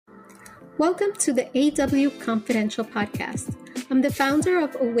Welcome to the AW Confidential podcast. I'm the founder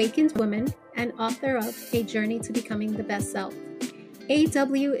of Awakened Women and author of A Journey to Becoming the Best Self.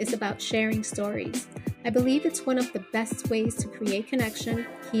 AW is about sharing stories. I believe it's one of the best ways to create connection,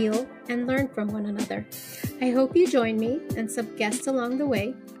 heal, and learn from one another. I hope you join me and some guests along the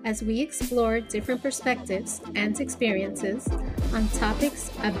way as we explore different perspectives and experiences on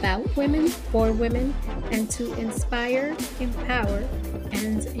topics about women, for women, and to inspire, empower,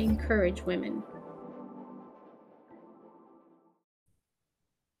 and encourage women.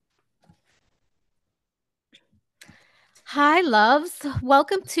 Hi, loves.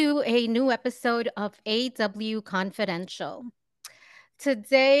 Welcome to a new episode of AW Confidential.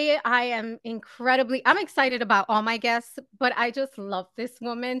 Today, I'm excited about all my guests, but I just love this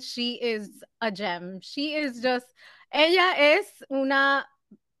woman. She is a gem. Ella es una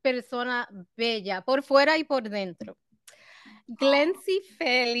persona bella, por fuera y por dentro. Glency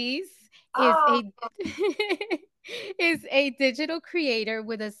Feliz is a digital creator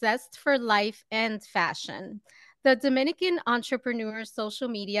with a zest for life and fashion. The Dominican entrepreneur's social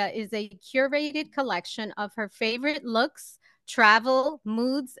media is a curated collection of her favorite looks, travel,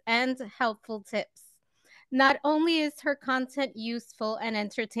 moods, and helpful tips. Not only is her content useful and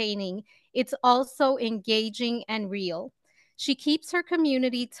entertaining, it's also engaging and real. She keeps her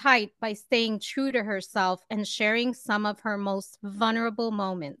community tight by staying true to herself and sharing some of her most vulnerable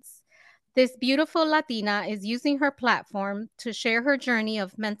moments. This beautiful Latina is using her platform to share her journey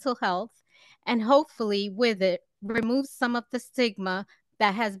of mental health and hopefully with it remove some of the stigma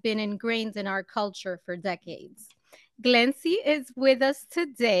that has been ingrained in our culture for decades. Glency is with us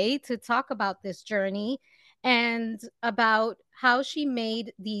today to talk about this journey and about how she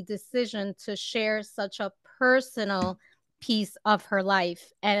made the decision to share such a personal piece of her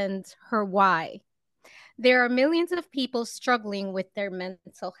life and her why. There are millions of people struggling with their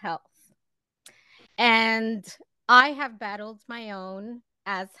mental health. And I have battled my own,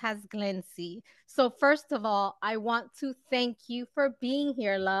 as has Glency. So first of all, I want to thank you for being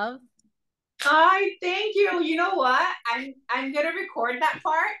here, love. Hi, thank you. You know what? I'm gonna record that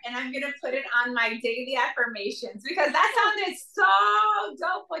part and I'm gonna put it on my daily affirmations because that sounded so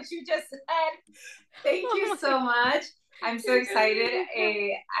dope what you just said. Thank you so much. I'm so excited.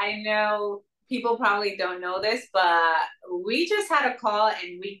 I know people probably don't know this, but we just had a call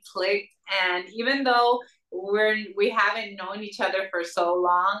and we clicked. And even though we haven't known each other for so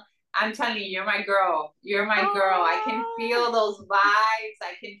long, I'm telling you, you're my girl. You're my girl. I can feel those vibes.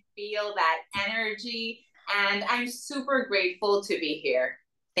 I can feel that energy. And I'm super grateful to be here.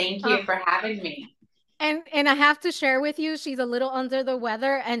 Thank you for having me. And I have to share with you, she's a little under the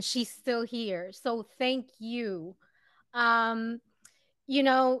weather and she's still here. So thank you. You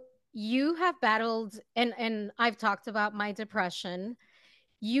know, you have battled, and I've talked about my depression.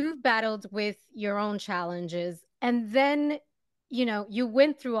 You've battled with your own challenges. And then, you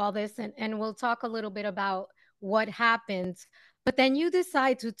went through all this, and we'll talk a little bit about what happened. But then you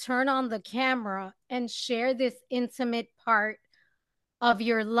decide to turn on the camera and share this intimate part of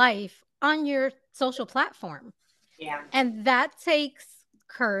your life on your social platform. Yeah. And that takes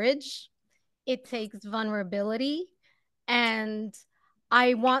courage, it takes vulnerability. And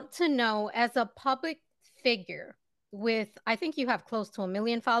I want to know, as a public figure with, I think you have close to 1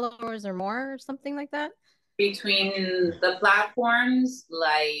 million followers or more or something like that. Between the platforms,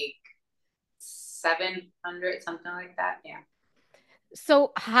 like 700, something like that. Yeah.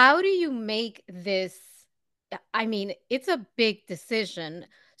 So how do you make this? I mean, it's a big decision.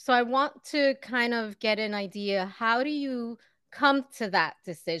 So I want to kind of get an idea. How do you come to that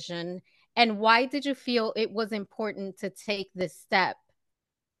decision? And why did you feel it was important to take this step?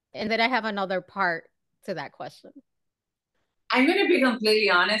 And then I have another part to that question. I'm going to be completely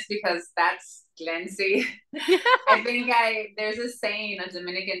honest because that's Glency. I think there's a saying, a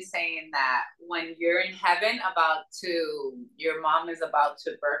Dominican saying that when you're in heaven your mom is about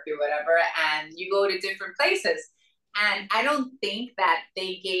to birth you, whatever, and you go to different places. And I don't think that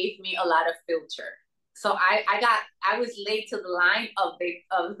they gave me a lot of filter. So I was late to the line of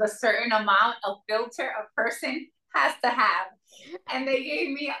the certain amount of filter a person has to have. And they gave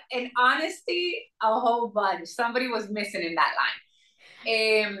me, in honesty, a whole bunch. Somebody was missing in that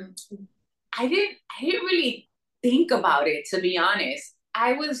line. I didn't really think about it, to be honest.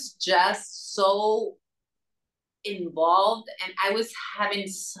 I was just so involved and I was having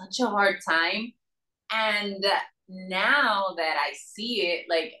such a hard time. And now that I see it,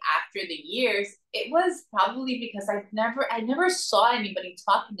 like after the years, it was probably because I never saw anybody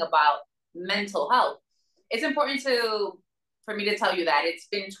talking about mental health. It's important for me to tell you that it's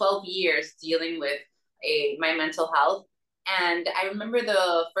been 12 years dealing with my mental health. And I remember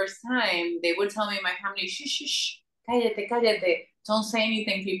the first time they would tell me in my family, shh, shh, shh, cállate, cállate, don't say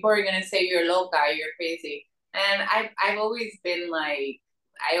anything. People are gonna say you're loca, you're crazy. And I've always been like,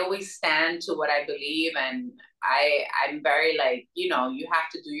 I always stand to what I believe, and I'm very like, you have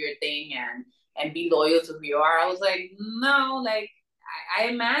to do your thing and be loyal to who you are. I was like, no, like I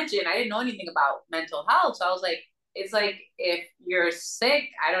imagine I didn't know anything about mental health, so I was like, it's like if you're sick,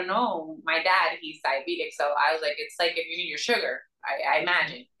 I don't know. My dad, he's diabetic, so I was like, it's like if you need your sugar, I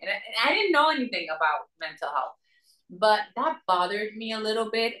imagine. And I didn't know anything about mental health, but that bothered me a little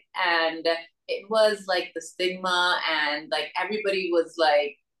bit. And it was like the stigma, and like everybody was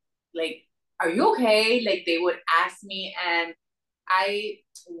like, are you okay? Like they would ask me, and I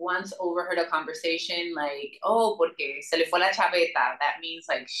once overheard a conversation like, oh, porque se le fue la chaveta. That means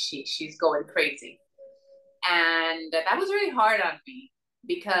like she's going crazy. And that was really hard on me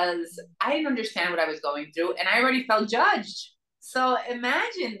because I didn't understand what I was going through and I already felt judged. So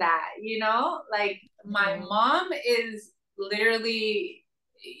imagine that, like my Yeah. mom is literally,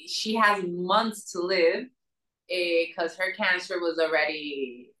 she has months to live because her cancer was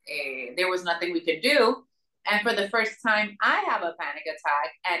already, there was nothing we could do. And for the first time, I have a panic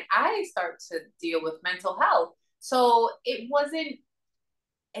attack and I start to deal with mental health. So it wasn't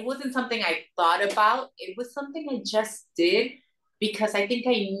something I thought about. It was something I just did because I think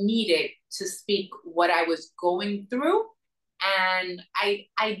I needed to speak what I was going through. And I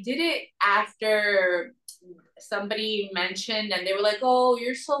did it after somebody mentioned, and they were like, "Oh,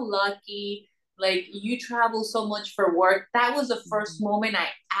 you're so lucky. Like you travel so much for work." That was the first Mhm. moment I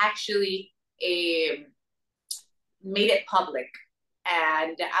actually made it public.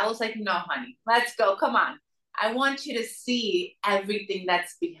 And I was like, no, honey, let's go. Come on. I want you to see everything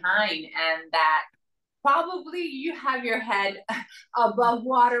that's behind, and that probably you have your head above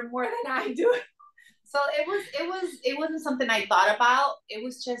water more than I do. So it wasn't something I thought about. It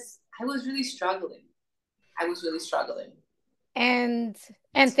was just I was really struggling. I was really struggling. And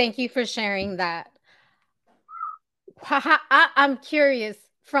thank you for sharing that. I'm curious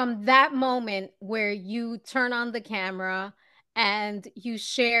from that moment where you turn on the camera and you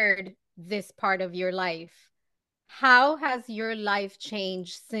shared this part of your life. How has your life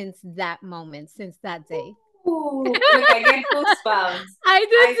changed since that moment, since that day? Ooh, look, I get goosebumps. I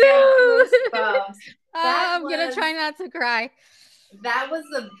get I do too. goosebumps. That I'm gonna was try not to cry. that was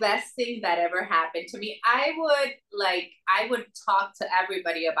the best thing that ever happened to me. I would talk to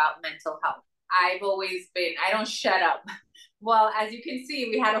everybody about mental health. I've always been, I don't shut up. Well, as you can see,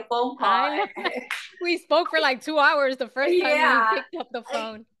 we had a phone call I know. and We spoke for like 2 hours the first time we yeah, picked up the like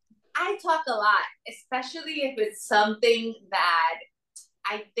phone. I talk a lot, especially if it's something that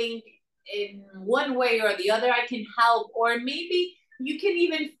I think in one way or the other I can help, or maybe you can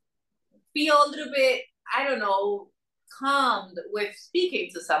even feel a little bit, I don't know, calmed with speaking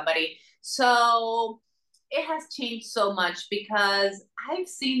to somebody. So it has changed so much because I've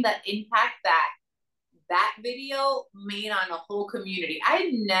seen the impact that video made on a whole community.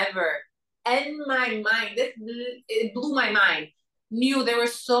 I never, in my mind, it blew my mind, knew there were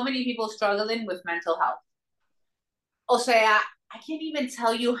so many people struggling with mental health. O sea, I can't even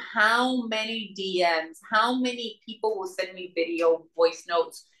tell you how many DMs, how many people will send me video, voice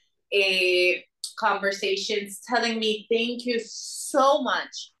notes, a conversations telling me thank you so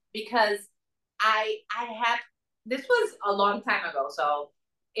much because I have this was a long time ago, so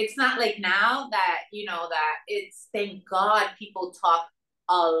it's not like now that that it's thank God people talk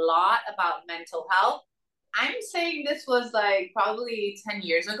a lot about mental health. I'm saying this was like probably 10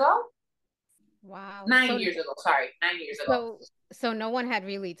 years ago. Wow. 9 years ago, sorry, 9 years ago. So so no one had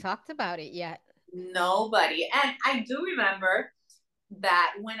really talked about it yet. Nobody. And I do remember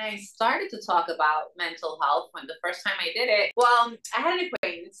that when I started to talk about mental health, when the first time I did it, well, I had an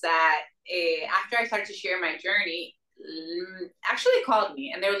acquaintance that after I started to share my journey, actually called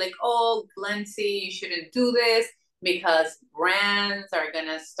me and they were like, oh, Glency, you shouldn't do this because brands are going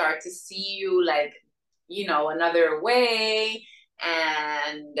to start to see you like, another way.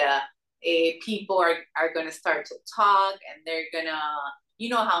 And people are going to start to talk and they're going to,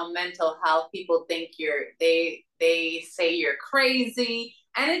 how mental health people think they say you're crazy,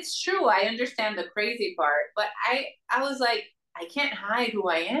 and it's true. I understand the crazy part, but I was like, I can't hide who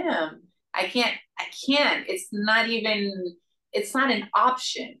I am. I can't it's not an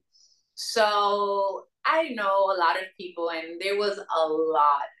option. So I know a lot of people, and there was a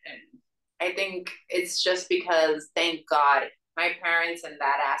lot, and I think it's just because, thank God, my parents in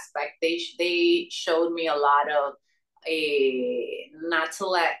that aspect, they showed me a lot of a not to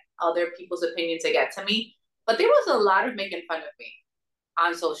let other people's opinions get to me. But there was a lot of making fun of me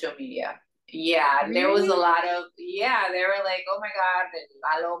on social media. Yeah, there was a Really? lot of, yeah, they were like, oh my God,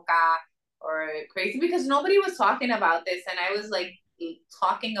 la loca, or crazy, because nobody was talking about this. And I was like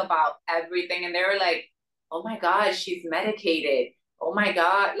talking about everything. And they were like, oh my God, she's medicated. Oh my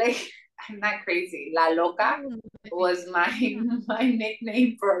God. Like, I'm not crazy. La loca Oh my was my God. my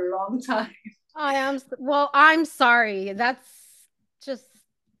nickname for a long time. Well, I'm sorry. That's just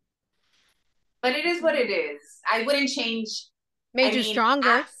But it is what it is. I wouldn't change, made I you mean,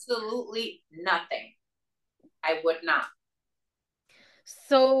 stronger. absolutely nothing. I would not.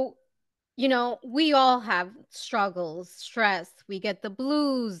 So, we all have struggles, stress. We get the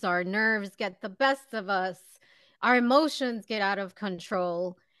blues, our nerves get the best of us, our emotions get out of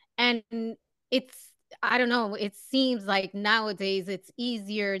control. And it's, I don't know, it seems like nowadays it's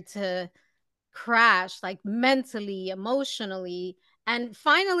easier to crash, like mentally, emotionally, and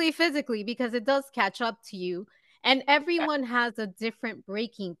finally physically, because it does catch up to you. And everyone has a different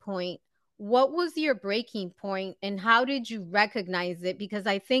breaking point. What was your breaking point and how did you recognize it? Because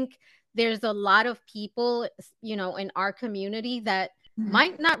I think there's a lot of people, in our community that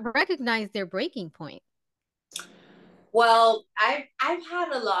might not recognize their breaking point. Well, I've had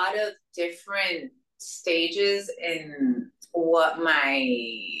a lot of different stages in what my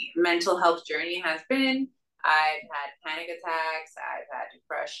mental health journey has been. I've had panic attacks, I've had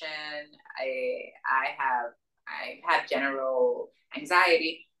depression, I have general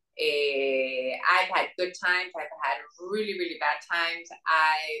anxiety. I've had good times, I've had really, really bad times.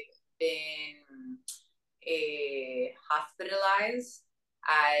 I've been hospitalized.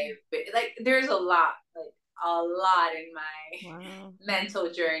 I've been like there's a lot in my Wow.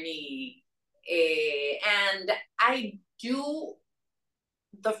 mental journey. And I do,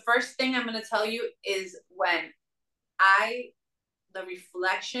 the first thing I'm going to tell you is when I, the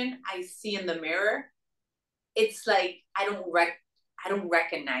reflection I see in the mirror, it's like I don't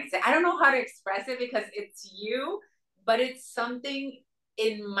recognize it. I don't know how to express it because it's you, but it's something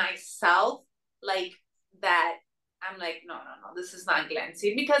in myself like that. I'm like, no, no, no, this is not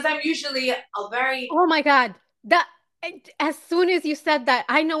Glency, because I'm usually a very Oh my God. That as soon as you said that,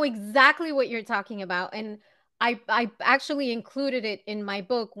 I know exactly what you're talking about. And I actually included it in my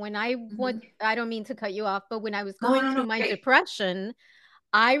book when mm-hmm. I don't mean to cut you off, but when I was No, going no, no, through my great. depression,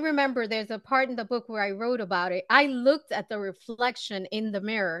 I remember there's a part in the book where I wrote about it. I looked at the reflection in the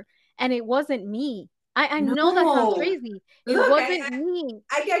mirror and it wasn't me. I know that sounds No, crazy. It look, wasn't me.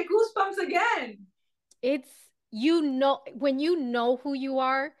 I get goosebumps again. It's when you know who you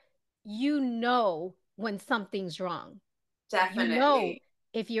are, you know when something's wrong. You know Definitely.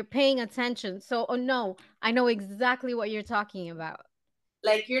 if you're paying attention. So, oh no, I know exactly what you're talking about.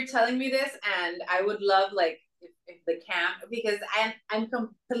 Like you're telling me this, and I would love like if the camp, because I'm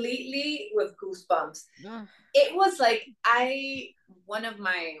completely with goosebumps. Ugh. It was like I one of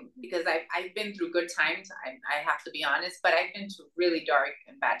my, because I've been through good times. I have to be honest, but I've been through really dark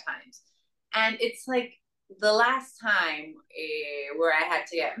and bad times, and it's like the last time where I had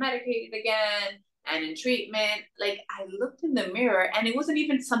to get medicated again and in treatment. Like I looked in the mirror, and it wasn't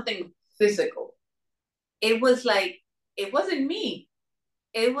even something physical. It was like it wasn't me.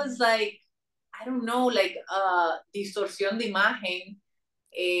 It was like I don't know, like distorsión de imagen.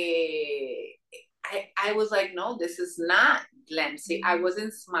 Eh, I was like, no, this is not Glency. I Mhm.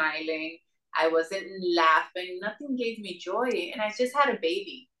 wasn't smiling. I wasn't laughing. Nothing gave me joy, and I just had a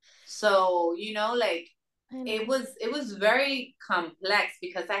baby. So like I it know. was it was very complex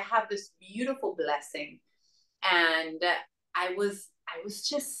because I have this beautiful blessing, and I was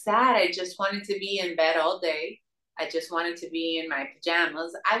just sad. I just wanted to be in bed all day. I just wanted to be in my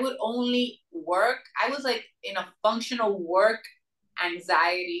pajamas. I would only work. I was like in a functional work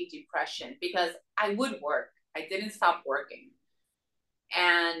anxiety depression because I would work. I didn't stop working.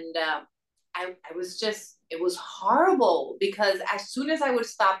 And I was just, it was horrible because as soon as I would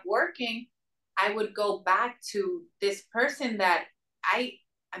stop working, I would go back to this person that I,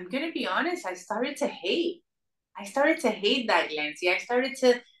 I'm going to be honest, I started to hate. I started to hate that Glency. I started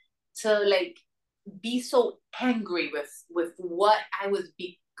to like be so angry with what I was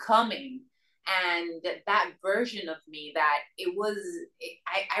becoming, and that version of me that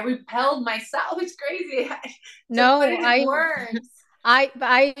I repelled myself. It's crazy to put No, it in words.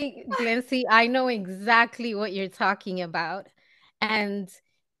 Glency, I know exactly what you're talking about. And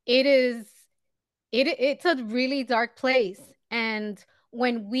it is, it's a really dark place. And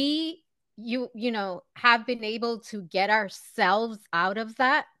when have been able to get ourselves out of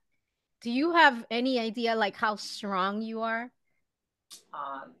that, do you have any idea like how strong you are?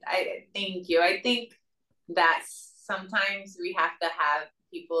 I thank you. I think that sometimes we have to have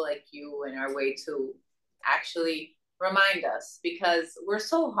people like you in our way to actually remind us, because we're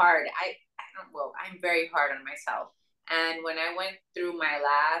so hard. well, I'm very hard on myself. And when I went through my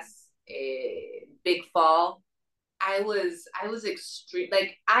last big fall, I was extreme.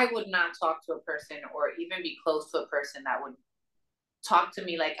 Like I would not talk to a person or even be close to a person that would talk to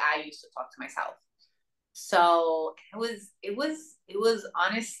me like I used to talk to myself. So it was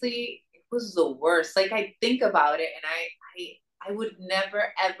honestly, it was the worst. Like I think about it and I would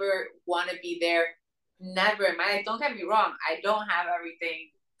never ever want to be there. Never in my life. Don't get me wrong. I don't have everything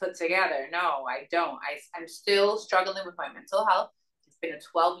put together. No, I don't. I'm still struggling with my mental health. It's been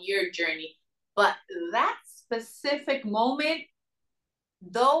a 12-year journey. But that specific moment,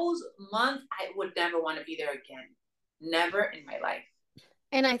 those months, I would never want to be there again. Never in my life.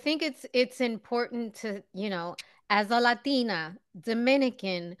 And I think it's important to, as a Latina,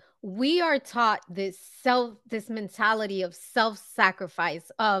 Dominican, we are taught this mentality of self-sacrifice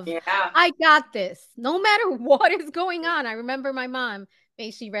of Yeah. I got this no matter what is going on. I remember my mom,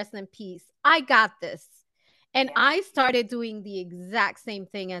 may she rest in peace. I got this. And Yeah. I started doing the exact same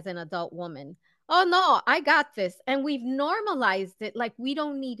thing as an adult woman. Oh no, I got this. And we've normalized it like we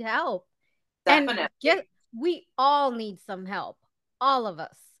don't need help. And get Definitely. we all need some help, all of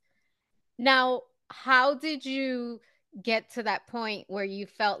us. Now, how did you get to that point where you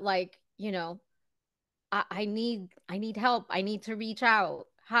felt like, I need help. I need to reach out.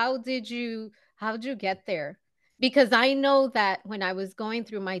 How did you get there? Because I know that when I was going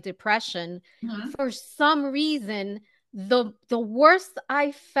through my depression, Mhm. for some reason, the worse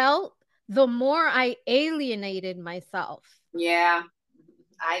I felt, the more I alienated myself. Yeah,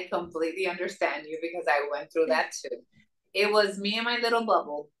 I completely understand you because I went through that too. It was me and my little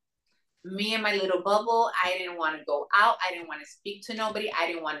bubble. Me and my little bubble. I didn't want to go out. I didn't want to speak to nobody. I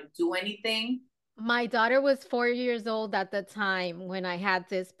didn't want to do anything. My daughter was 4 years old at the time when I had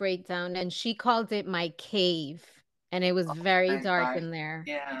this breakdown, and she called it my cave, and it was very My dark God. in there.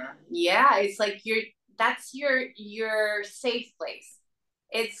 Yeah. Yeah. It's like that's your safe place.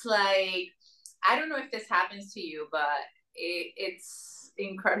 It's like, I don't know if this happens to you, but it's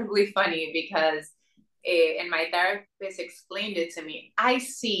incredibly funny because and my therapist explained it to me. I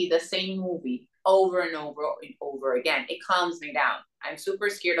see the same movie over and over and over again. It calms me down. I'm super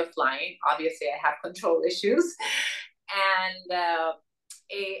scared of flying. Obviously, I have control issues. And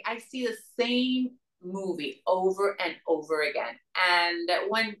I see the same movie over and over again. And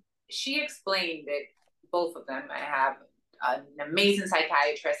when she explained it, both of them, I have an amazing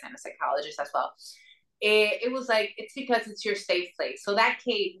psychiatrist and a psychologist as well. It was like, it's because it's your safe place. So that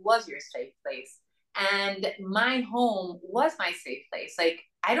cave was your safe place. And my home was my safe place. Like,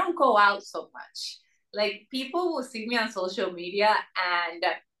 I don't go out so much. Like, people will see me on social media and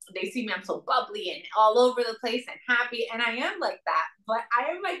they see me, I'm so bubbly and all over the place and happy. And I am like that, but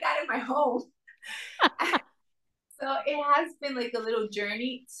I am like that in my home. So it has been like a little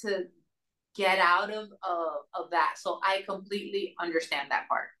journey to get out of that. So I completely understand that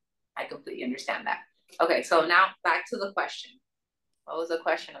part. I completely understand that. Okay, so now back to the question. What was the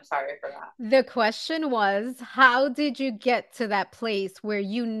question? I'm sorry for that. The question was, how did you get to that place where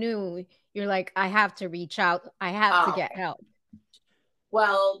you knew you're like, I have to reach out, I have to get Okay. help?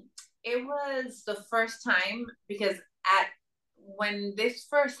 Well, it was the first time because at when this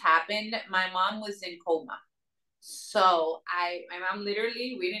first happened, my mom was in coma. So my mom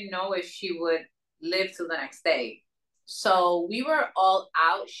literally, we didn't know if she would live till the next day. So we were all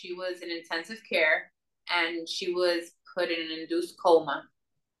out. She was in intensive care and she was put in an induced coma.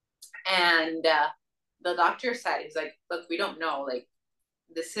 And the doctor said, he's like, look, we don't know. Like,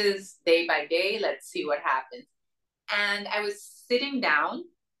 this is day by day. Let's see what happens. And I was sitting down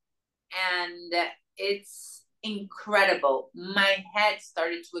and it's incredible. My head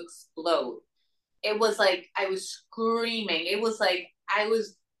started to explode. It was like I was screaming. It was like I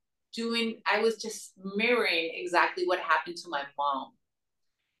was just mirroring exactly what happened to my mom.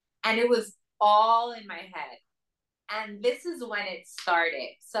 And it was all in my head. And this is when it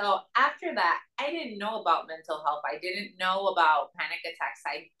started. So after that, I didn't know about mental health. I didn't know about panic attacks.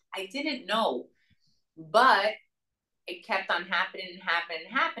 I didn't know. But it kept on happening and happening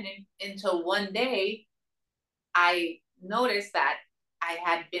and happening until one day I noticed that I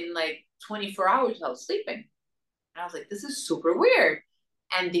had been like 24 hours without sleeping. And I was like, this is super weird.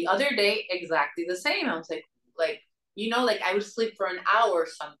 And the other day, exactly the same. I was like, I would sleep for an hour or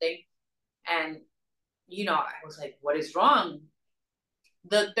something. And, I was like, what is wrong?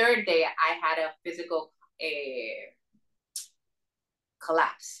 The third day, I had a physical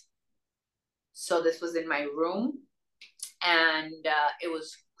collapse. So this was in my room. And it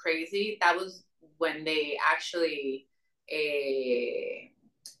was crazy. That was when they actually,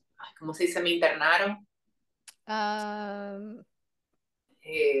 ¿cómo se dice? Me internaron. Um,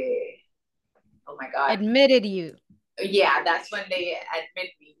 Eh, oh my God. Admitted you. Yeah, that's when they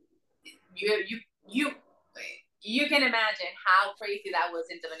admit me. You you you you can imagine how crazy that was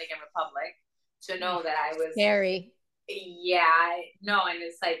in Dominican Republic to know that I was, Scary. yeah, no, and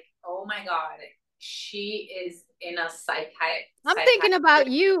it's like, oh my God, she is in a I'm thinking about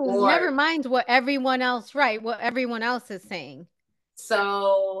psychiatric you. Never ward. mind what everyone else, right? What everyone else is saying.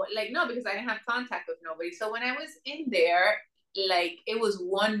 So, like, no, because I didn't have contact with nobody. So when I was in there, like, it was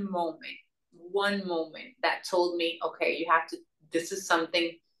one moment that told me, okay, you have to, this is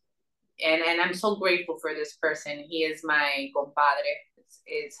something, and I'm so grateful for this person. He is my compadre.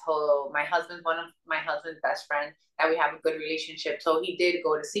 It's whole, my husband, one of my husband's best friend, that we have a good relationship. So he did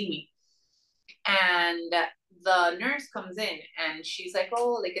go to see me. And the nurse comes in and she's like,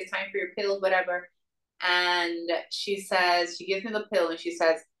 oh, like, it's time for your pills, whatever. And she says, she gives me the pill and she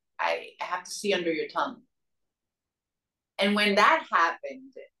says, I have to see under your tongue. And when that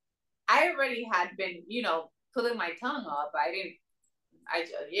happened, I already had been, pulling my tongue up. I didn't,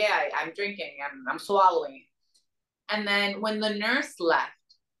 yeah, I'm drinking, I'm swallowing. And then when the nurse left,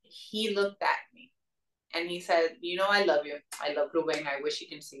 he looked at me and he said, I love you. I love Ruben. I wish he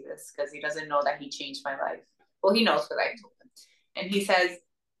can see this because he doesn't know that he changed my life. Well, he knows what I told him. And he said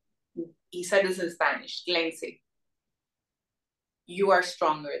this in Spanish, Glency, you are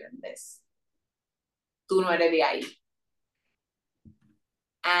stronger than this. Tú no eres de ahí.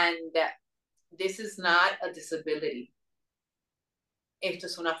 And this is not a disability. Esto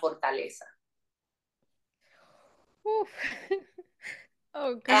es una fortaleza.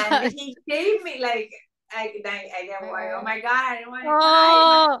 Oh And God. he gave me, like, I get why, oh my God, I don't want to cry.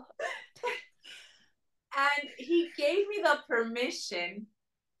 Oh, And he gave me the permission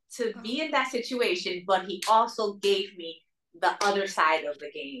to be in that situation, but he also gave me the other side of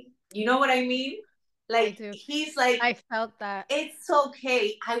the game. You know what I mean? I Like, do. he's like, I felt that. it's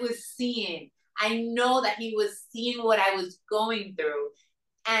okay. I was seeing. I know that he was seeing what I was going through.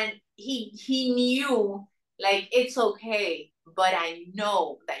 And he knew, like, it's okay, but I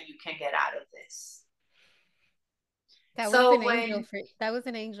know that you can get out of this. That was an So angel when for that was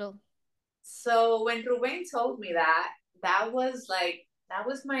an angel. so when Ruben told me that, that was my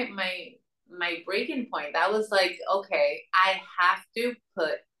breaking point. That was like, okay, I have to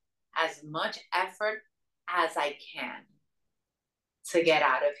put as much effort as I can to get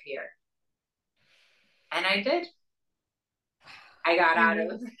out of here. And I did. I got And out we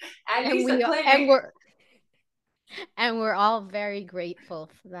of at and least a we clinic. and we're all very grateful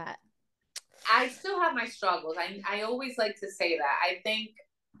for that. I still have my struggles. I always like to say that. I think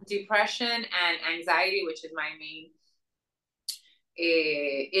depression and anxiety, which is my main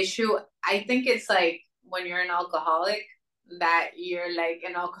issue, I think it's like when you're an alcoholic, that you're like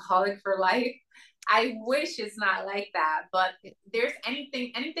an alcoholic for life. I wish it's not like that, but there's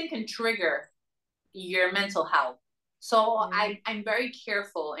anything can trigger your mental health. So Yeah. I'm very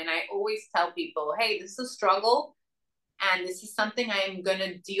careful and I always tell people, hey, this is a struggle and this is something I'm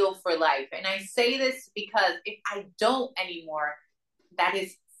gonna deal for life. And I say this because if I don't anymore, that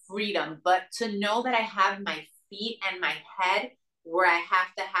is freedom. But to know that I have my feet and my head where I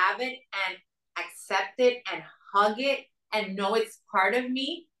have to have it and accept it and hug it and know it's part of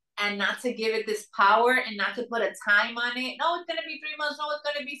me and not to give it this power and not to put a time on it. No, it's gonna be 3 months. No, it's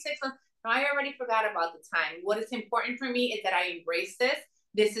gonna be 6 months. No, I already forgot about the time. What is important for me is that I embrace this.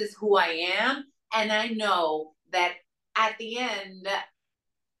 This is who I am. And I know that at the end,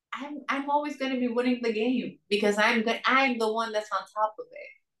 I'm always going to be winning the game because I'm the one that's on top of it.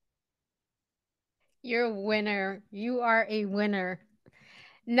 You're a winner. You are a winner.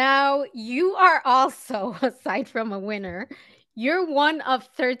 Now, you are also, aside from a winner, you're one of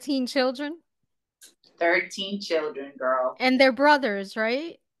 13 children 13 children, girl. and they're brothers,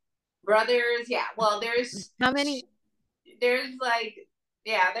 right? Brothers, yeah. Well, How many? there's like,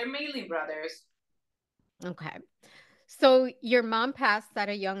 yeah, they're mainly brothers. Okay. So your mom passed at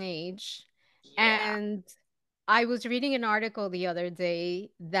a young age, Yeah. and I was reading an article the other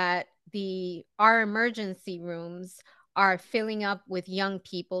day that the our emergency rooms are filling up with young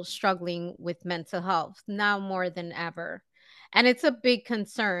people struggling with mental health now more than ever. And it's a big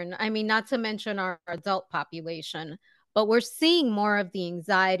concern. I mean, not to mention our adult population, but we're seeing more of the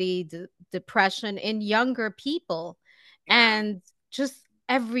anxiety, depression in younger people Yeah. and just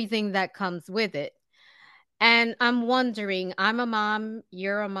everything that comes with it. And I'm wondering, I'm a mom,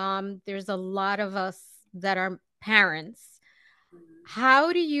 you're a mom, there's a lot of us that are parents. Mhm.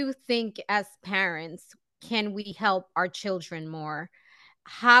 How do you think, as parents, can we help our children more?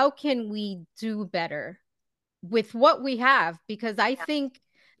 How can we do better with what we have? Because I Yeah. think,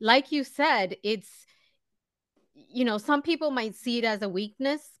 like you said, some people might see it as a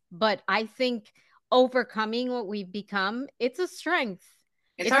weakness, but I think overcoming what we've become, it's a strength.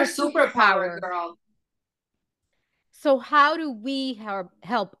 It's It's our a superpower, superpower. girl. So how do we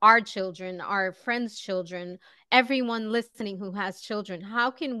help our children, our friends' children, everyone listening who has children?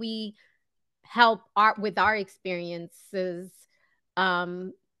 How can we help with our experiences,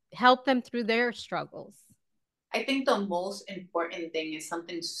 um, help them through their struggles? I think the most important thing is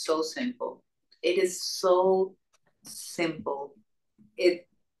something so simple. It is so simple. It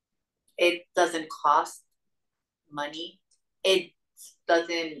it doesn't cost money. It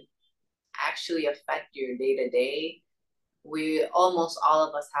doesn't actually affect your day to day. We almost all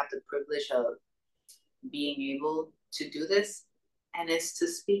of us have the privilege of being able to do this, and it's to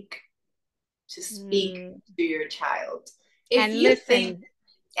speak Mm. to your child. If And you think listen.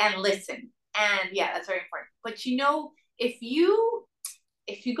 and listen, and yeah, that's very important. But you know, if you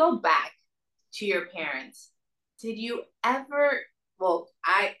go back to your parents, did you ever? Well,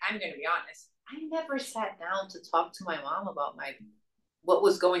 I'm going to be honest. I never sat down to talk to my mom about my what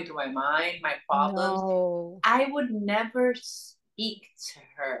was going through my mind, my problems. No. I would never speak to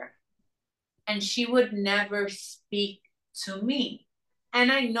her, and she would never speak to me.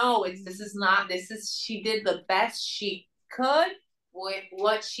 And I know she did the best she could with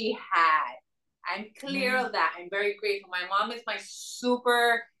what she had. I'm clear Yeah. of that. I'm very grateful. My mom is my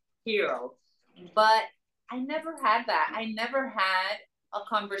superhero. But I never had that. I never had a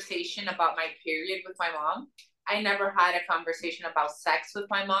conversation about my period with my mom. I never had a conversation about sex with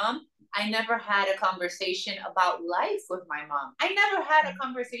my mom. I never had a conversation about life with my mom. I never had a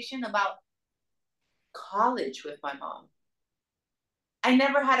conversation about college with my mom. I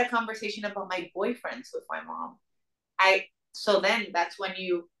never had a conversation about my boyfriends with my mom. I so then that's when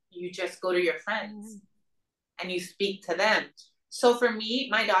you just go to your friends and you speak to them. So for me,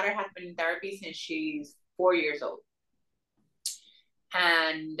 my daughter has been in therapy since she's 4 years old.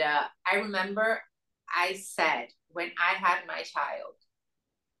 And I remember I said when I had my child,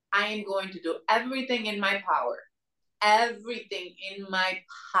 I am going to do everything in my power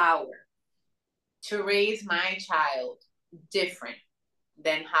to raise my child different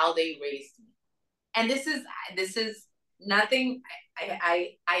than how they raised me. And this is nothing.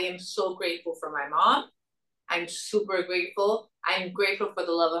 I am so grateful for my mom. I'm super grateful. I'm grateful for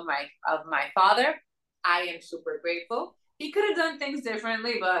the love of my father. I am super grateful. He could have done things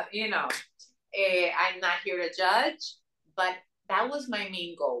differently, but I'm not here to judge. But that was my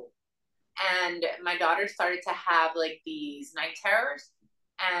main goal. And my daughter started to have like these night terrors,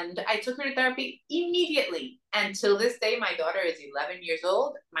 and I took her to therapy immediately. And till this day, my daughter is 11 years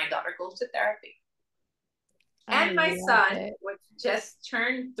old. My daughter goes to therapy. I And my love son, it. which just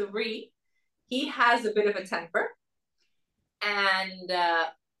turned 3, he has a bit of a temper. And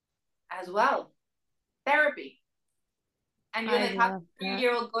as well, therapy. And you're I like, how can love a that.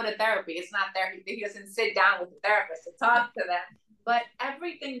 3-year-old go to therapy? It's not there. He doesn't sit down with the therapist to talk to them. But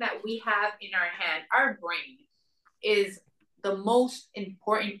everything that we have in our hand, our brain, is the most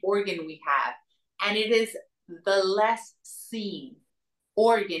important organ we have. And it is the less seen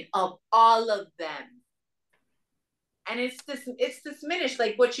organ of all of them. And it's diminished.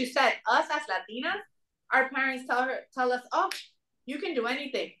 Like what you said, us as Latinas, our parents tell us, oh, you can do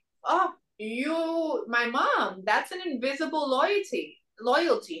anything. Oh, my mom, that's an invisible loyalty,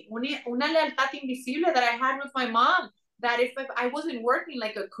 una lealtad invisible that I had with my mom. That if I wasn't working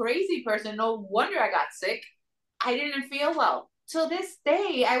like a crazy person, no wonder I got sick. I didn't feel well. Till this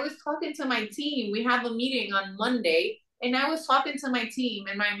day, I was talking to my team. We have a meeting on Monday, and I was talking to my team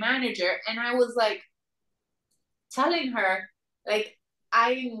and my manager, and I was like, telling her, like,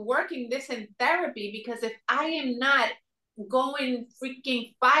 I'm working this in therapy because if I am not going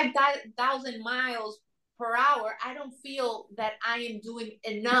freaking 5,000 miles per hour, I don't feel that I am doing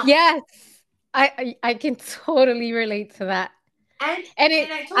enough. Yes. I can totally relate to that. And And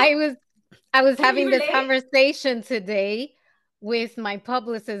and I told, I was can you having this relate? conversation today with my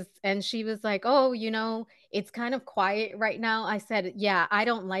publicist, and she was like, "Oh, it's kind of quiet right now." I said, "Yeah, I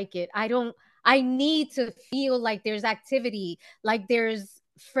don't like it. I need to feel like there's activity, like there's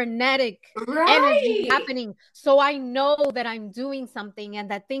frenetic energy Right. happening, so I know that I'm doing something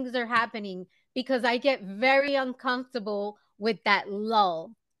and that things are happening, because I get very uncomfortable with that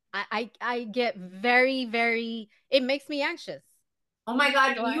lull. I get very, very, it makes me anxious. Oh my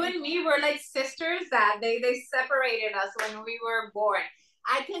God, So you I and me were like sisters that they separated us when we were born.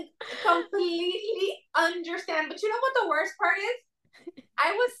 I can completely understand. But you know what the worst part is?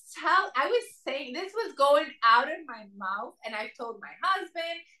 I was saying this was going out of my mouth, and I've told my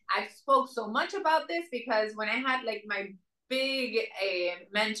husband. I've spoke so much about this because when I had like my big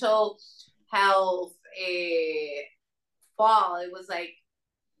mental health fall, it was like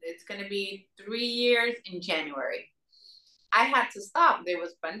it's going to be 3 years in January. I had to stop. There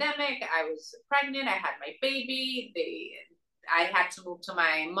was pandemic. I was pregnant. I had my baby. I had to move to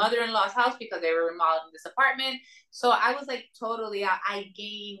my mother-in-law's house because they were remodeling this apartment. So I was like totally out. I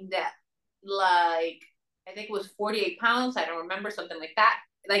gained like, I think it was 48 pounds. I don't remember, something like that.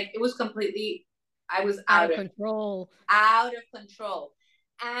 Like it was completely, I was Out of control. out of control.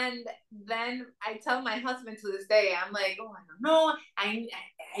 And then I tell my husband to this day, I'm like, oh, I don't know.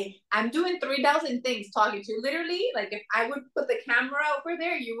 I'm doing 3,000 things talking to you. Literally, like if I would put the camera over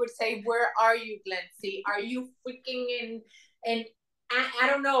there, you would say, where are you, Glency? Are you freaking in I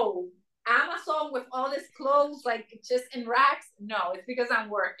don't know, Amazon with all this clothes, like just in racks? No, it's because I'm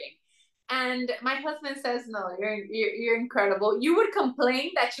working. And my husband says, no, you're incredible. You would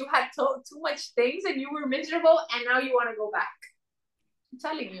complain that you had too much things and you were miserable, and now you want to go back. I'm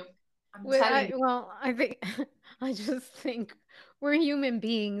telling you. I'm telling you. Well, I think I just think we're human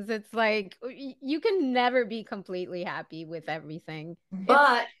beings. It's like you can never be completely happy with everything. It's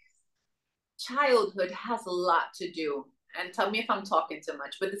But childhood has a lot to do. And tell me if I'm talking too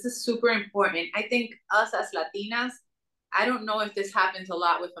much, but this is super important. I think us as Latinas, I don't know if this happens a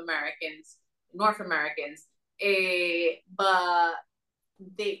lot with Americans, North Americans, but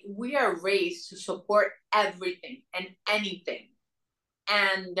we are raised to support everything and anything.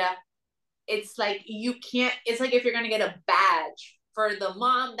 And it's like you can't, it's like if you're gonna get a badge for the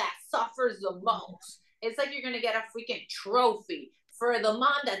mom that suffers the most, it's like you're gonna get a freaking trophy for the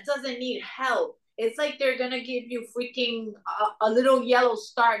mom that doesn't need help. It's like they're gonna give you freaking a little yellow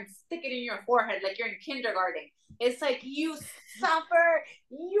star and stick it in your forehead like you're in kindergarten. It's like you suffer,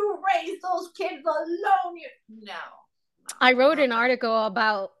 you raise those kids alone. No, I wrote no, an article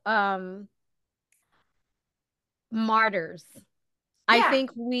about martyrs. I yeah,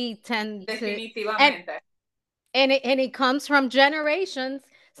 think we tend to and definitivamente. it comes from generations.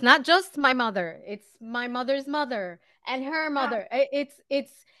 It's not just my mother. It's my mother's mother and her Yeah, mother.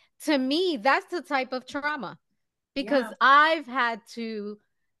 It's to me that's the type of trauma because yeah, I've had to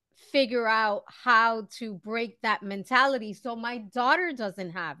figure out how to break that mentality so my daughter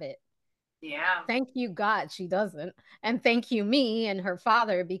doesn't have it. yeah. Thank you God she doesn't. And thank you me and her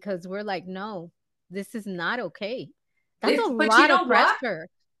father because we're like no, this is not okay. That's a But you lot know of what? pressure.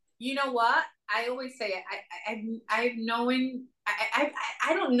 You know what? I always say it. I've known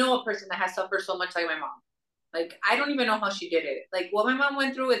I don't know a person that has suffered so much like my mom. Like I don't even know how she did it. Like what my mom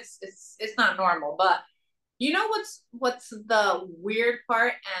went through, it's not normal. But you know what's the weird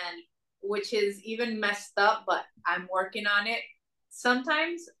part, and which is even messed up, but I'm working on it.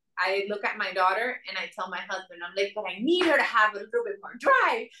 Sometimes I look at my daughter and I tell my husband, I'm like, but I need her to have a little bit more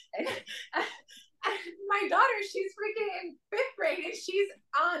drive. And my daughter, she's freaking in fifth grade and she's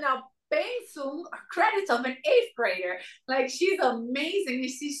on a pensum credits of an eighth grader. Like she's amazing.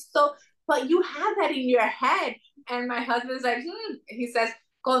 She's so, but you have that in your head. And my husband's like, he says,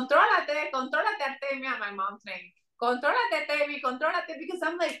 contrólate, contrólate, Artemia, my mom's name. Contrólate, Temi, contrólate, because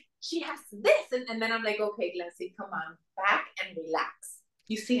I'm like, she has this. And then I'm like, okay, Glency, come on, back and relax.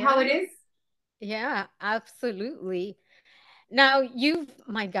 You see how Yeah. it is? Yeah, absolutely. Now,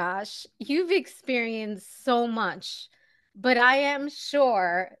 my gosh, you've experienced so much, but I am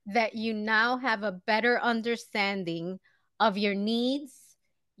sure that you now have a better understanding of your needs,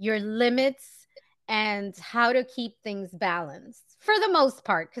 your limits, and how to keep things balanced for the most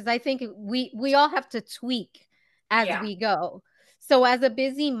part, because I think we all have to tweak as Yeah. we go. So, as a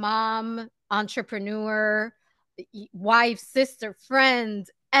busy mom, entrepreneur, wife, sister, friend,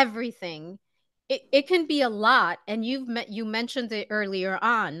 everything it can be a lot and you mentioned it earlier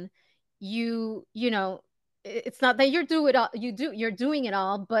on you know it's not that you're doing it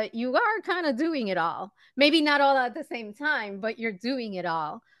all but you are kind of doing it all maybe not all at the same time but you're doing it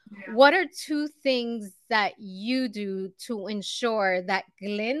all. Yeah. What are two things that you do to ensure that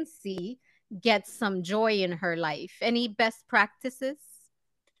Glency gets some joy in her life? Any best practices?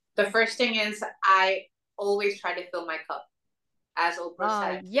 The first thing is I always try to fill my cup. As Oprah Oh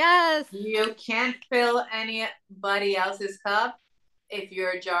said, yes. you can't fill anybody else's cup if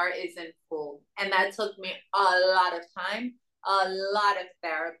your jar isn't full. And that took me a lot of time, a lot of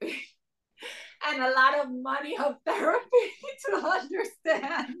therapy, and a lot of money of therapy to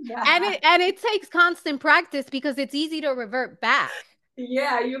understand that. And it takes constant practice because it's easy to revert back.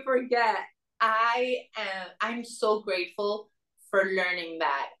 Yeah, you forget. I'm so grateful for learning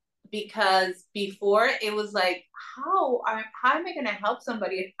that, because before it was like, how am I gonna help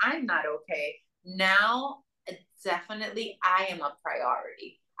somebody if I'm not okay? Now definitely I am a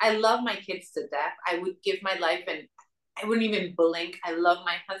priority. I love my kids to death. I would give my life and I wouldn't even blink. I love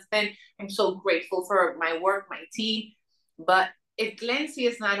my husband. I'm so grateful for my work, my team. But if Glency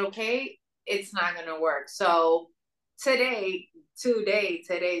is not okay, it's not gonna work. So today,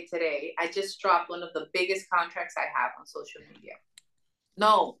 today, I just dropped one of the biggest contracts I have on social media.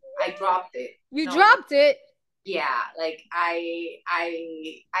 No, I dropped it. You No, no. dropped it. Yeah, like I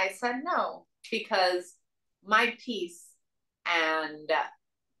said no because my peace and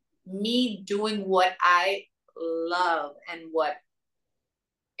me doing what I love and what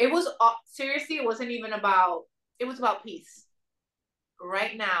it was seriously, it wasn't even about, it was about peace.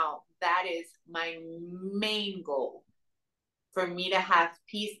 Right now, that is my main goal, for me to have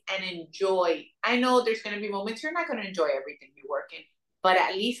peace and enjoy. I know there's going to be moments you're not going to enjoy everything you're working, but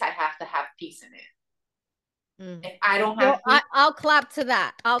at least I have to have peace in it. Mm. If I don't have Well, peace, I'll clap to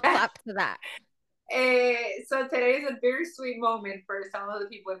that. I'll clap to that. so today is a bittersweet moment for some of the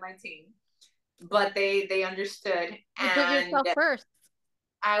people in my team, but they understood, You put and yourself first.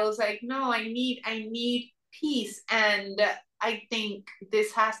 I was like, no, I need peace, and I think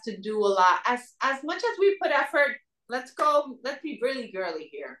this has to do a lot. As much as we put effort, let's go. Let's be really girly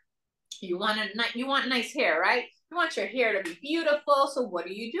here. You want nice hair, right? You want your hair to be beautiful. So what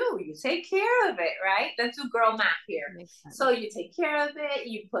do? You take care of it, right? Let's do girl math here. Makes sense. So you take care of it,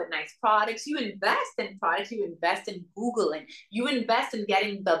 you put nice products, you invest in products, you invest in Googling, you invest in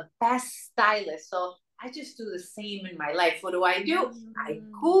getting the best stylist. So I just do the same in my life. What do? I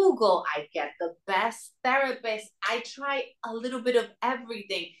Google, I get the best therapist, I try a little bit of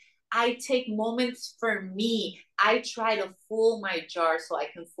everything. I take moments for me. I try to full my jar so I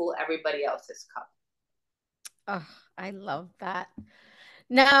can full everybody else's cup. Oh, I love that.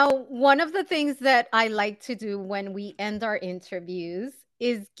 Now, one of the things that I like to do when we end our interviews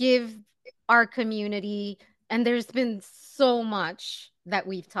is give our community, and there's been so much that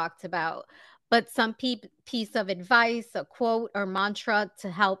we've talked about, but some piece of advice, a quote or mantra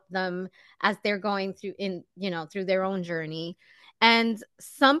to help them as they're going through through their own journey. And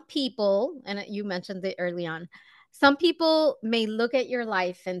some people, and you mentioned it early on, some people may look at your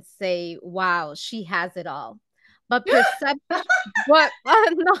life and say, wow, she has it all. But but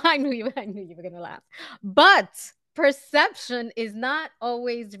no, I knew you were gonna laugh. But perception is not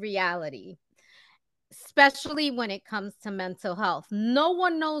always reality, especially when it comes to mental health. No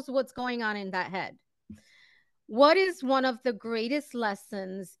one knows what's going on in that head. What is one of the greatest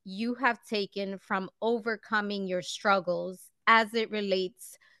lessons you have taken from overcoming your struggles as it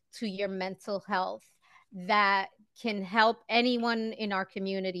relates to your mental health that can help anyone in our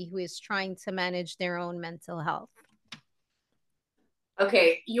community who is trying to manage their own mental health?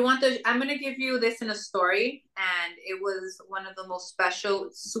 Okay, you want the? I'm gonna give you this in a story, and it was one of the most special,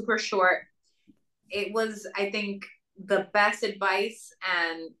 super short. It was, I think, the best advice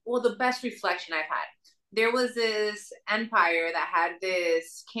and well, the best reflection I've had. There was this empire that had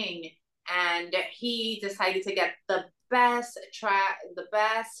this king, and he decided to get the best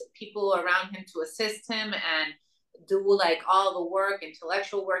people around him to assist him and do like all the work,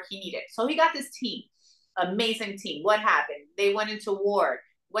 intellectual work he needed. So he got this team, amazing team. What happened? They went into war.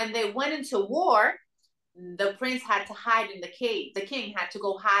 When they went into war, the prince had to hide in the cave. The king had to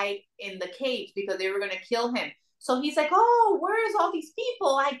go hide in the cave because they were going to kill him. So he's like, oh, where's all these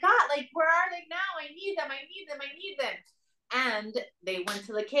people I got? Like, where are they now? I need them. I need them. I need them. And they went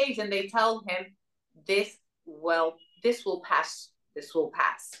to the caves and they tell him, this, well, this will pass. This will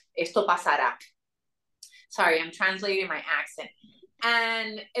pass. Esto pasará. Sorry, I'm translating my accent.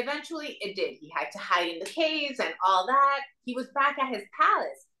 And eventually it did. He had to hide in the caves and all that. He was back at his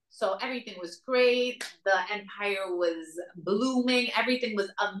palace. So everything was great. The empire was blooming. Everything was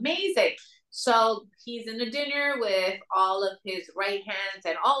amazing. So he's in a dinner with all of his right hands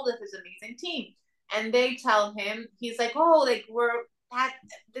and all of his amazing team. And they tell him, he's like, oh, like we're that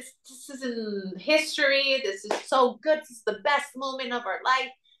this is in history. This is so good. This is the best moment of our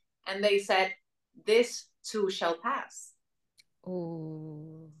life. And they said, this too shall pass.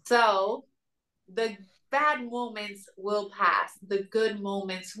 Ooh. So the bad moments will pass. The good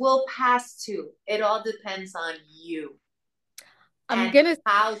moments will pass too. It all depends on you I'm and gonna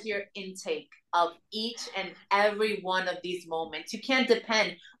how's your intake of each and every one of these moments. You can't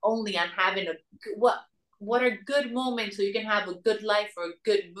depend only on having what are good moments so you can have a good life or a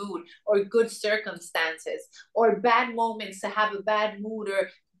good mood or good circumstances, or bad moments to have a bad mood or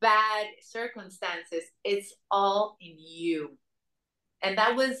bad circumstances. It's all in you. And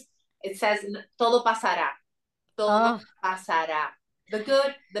that was, it says, todo pasará. Todo oh, pasará. The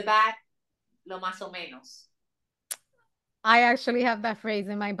good, the bad, lo más o menos. I actually have that phrase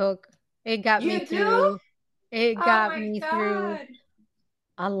in my book. It got me You do? through. It Oh got my me through God.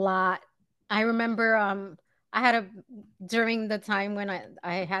 a lot. I remember I had during the time when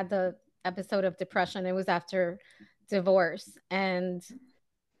I had the episode of depression, it was after divorce. And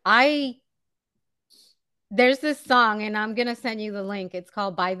there's this song, and I'm going to send you the link. It's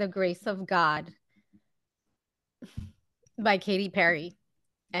called By the Grace of God by Katy Perry.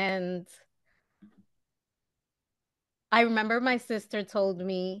 And I remember my sister told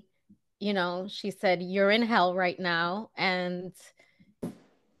me, she said, you're in hell right now. And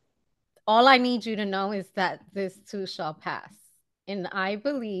all I need you to know is that this too shall pass. And I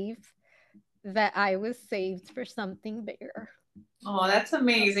believe that I was saved for something bigger. Oh, that's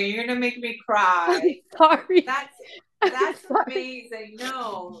amazing. You're going to make me cry. I'm sorry. That's amazing.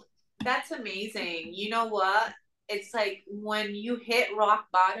 No, that's amazing. You know what? It's like when you hit rock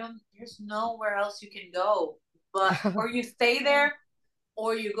bottom, there's nowhere else you can go. But or you stay there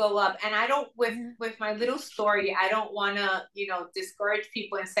or you go up. And I don't with my little story, I don't want to, discourage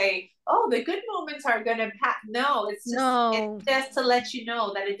people and say, "Oh, the good moments are going to pass." No, it's just to let you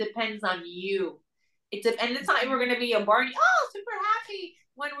know that it depends on you. And it's not we're going to be a Barney, super happy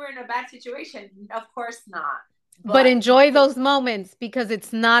when we're in a bad situation. Of course not. But enjoy those moments, because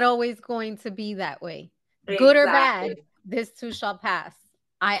it's not always going to be that way. Exactly. Good or bad, this too shall pass.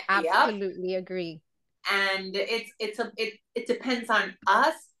 I absolutely agree. And it depends on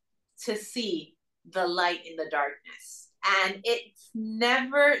us to see the light in the darkness. And it's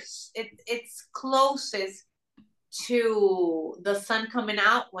closest to the sun coming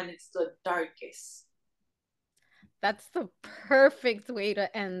out when it's the darkest. That's the perfect way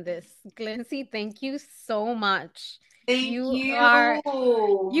to end this. Glency, thank you so much. Thank you. You're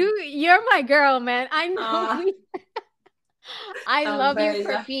my girl, man. I know. I love you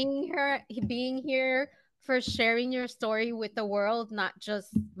for being here, for sharing your story with the world, not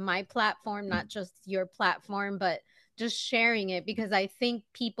just my platform, not just your platform, but just sharing it, because I think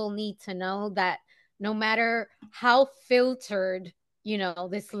people need to know that no matter how filtered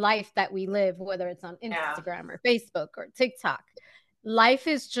this life that we live, whether it's on Instagram or Facebook or TikTok, life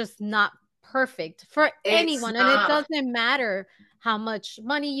is just not perfect for anyone. And it doesn't matter how much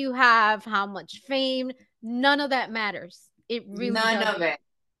money you have, how much fame, none of that matters. It really doesn't.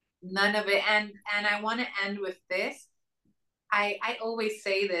 None of it. And I want to end with this. I always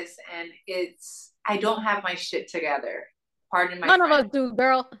say this, and I don't have my shit together. Pardon my None of us do,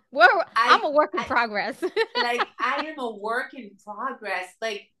 girl. I'm a work in progress. Like, I am a work in progress.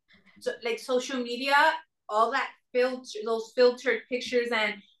 Like social media, all that those filtered pictures,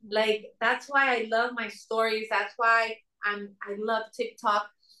 and like that's why I love my stories. That's why I love TikTok.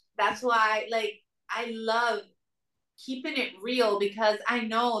 That's why I love keeping it real, because I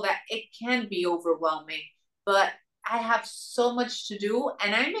know that it can be overwhelming, but I have so much to do,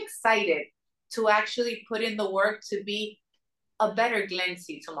 and I'm excited to actually put in the work to be a better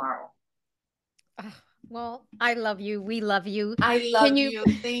Glency tomorrow. Well, I love you. We love you. I love you.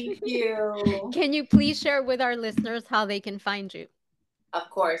 Thank you. Can you please share with our listeners how they can find you? Of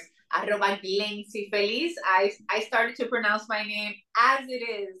course. @Glency Feliz. I started to pronounce my name as it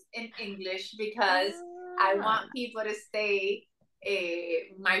is in English, because I want people to say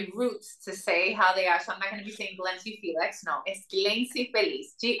my roots, to say how they are. So I'm not going to be saying Glency Felix. No, it's Glency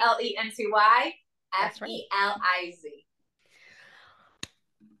Feliz. GLENCY FELIZ.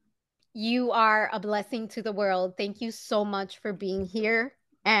 You are a blessing to the world. Thank you so much for being here.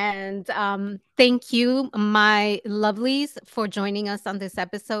 And thank you, my lovelies, for joining us on this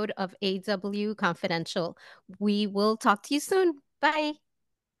episode of AW Confidential. We will talk to you soon. Bye.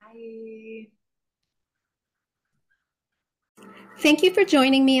 Bye. Thank you for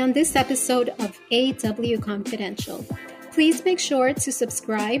joining me on this episode of AW Confidential. Please make sure to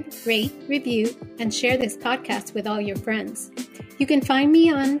subscribe, rate, review, and share this podcast with all your friends. You can find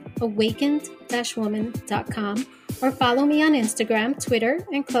me on awakened-woman.com or follow me on Instagram, Twitter,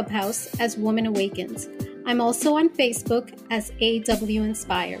 and Clubhouse as Woman Awakens. I'm also on Facebook as AW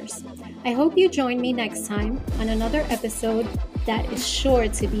Inspires. I hope you join me next time on another episode that is sure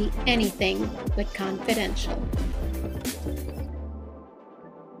to be anything but confidential.